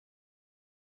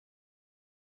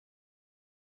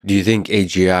Do you think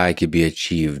AGI could be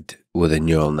achieved with a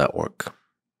neural network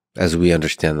as we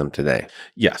understand them today?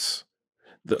 Yes.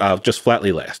 Just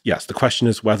flatly yes. The question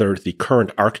is whether the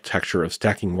current architecture of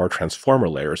stacking more transformer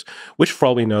layers, which for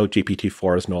all we know,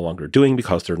 GPT-4 is no longer doing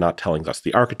because they're not telling us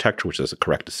the architecture, which is a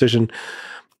correct decision.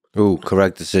 Ooh,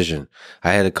 correct decision.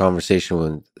 I had a conversation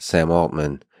with Sam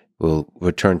Altman. We'll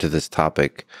return to this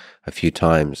topic a few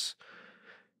times.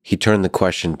 He turned the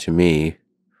question to me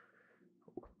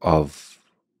of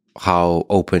how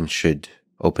open should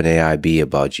OpenAI be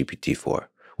about GPT-4?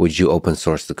 Would you open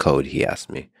source the code? He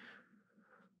asked me.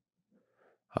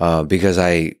 Because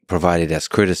I provided as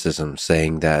criticism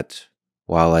saying that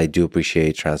while I do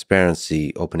appreciate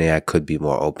transparency, OpenAI could be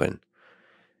more open.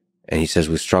 And he says,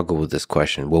 we struggle with this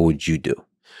question. What would you do?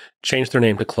 Change their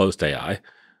name to Closed AI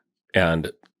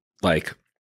and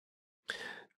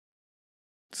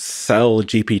sell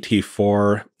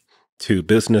GPT-4 to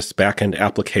business backend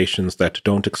applications that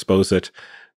don't expose it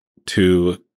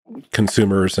to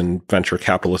consumers and venture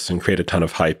capitalists and create a ton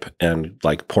of hype and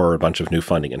pour a bunch of new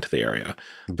funding into the area.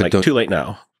 But too late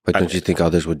now. But don't you think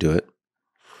others would do it?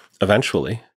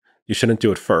 Eventually. You shouldn't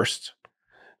do it first.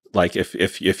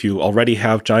 If you already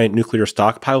have giant nuclear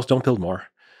stockpiles, don't build more.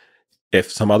 If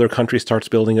some other country starts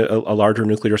building a larger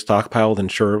nuclear stockpile, then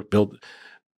sure,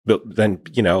 then,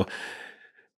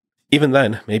 even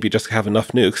then, maybe just have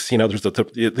enough nukes.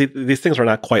 These things are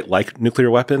not quite like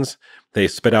nuclear weapons. They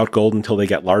spit out gold until they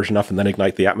get large enough and then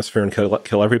ignite the atmosphere and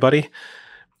kill everybody.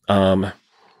 And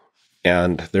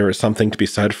there is something to be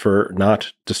said for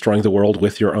not destroying the world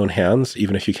with your own hands,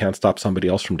 even if you can't stop somebody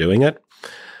else from doing it.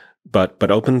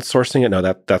 But open sourcing it, no,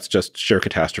 that's just sheer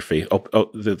catastrophe.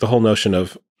 The whole notion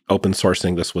of open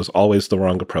sourcing this was always the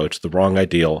wrong approach, the wrong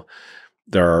ideal.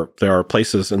 There are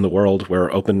places in the world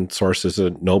where open source is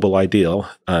a noble ideal,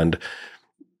 and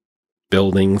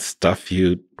building stuff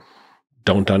you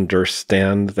don't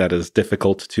understand that is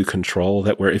difficult to control,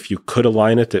 that where if you could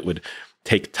align it, it would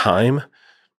take time.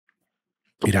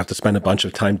 You'd have to spend a bunch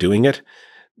of time doing it.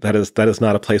 That is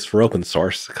not a place for open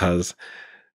source, because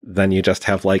then you just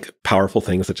have powerful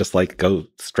things that just go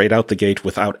straight out the gate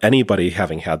without anybody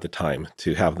having had the time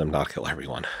to have them not kill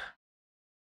everyone.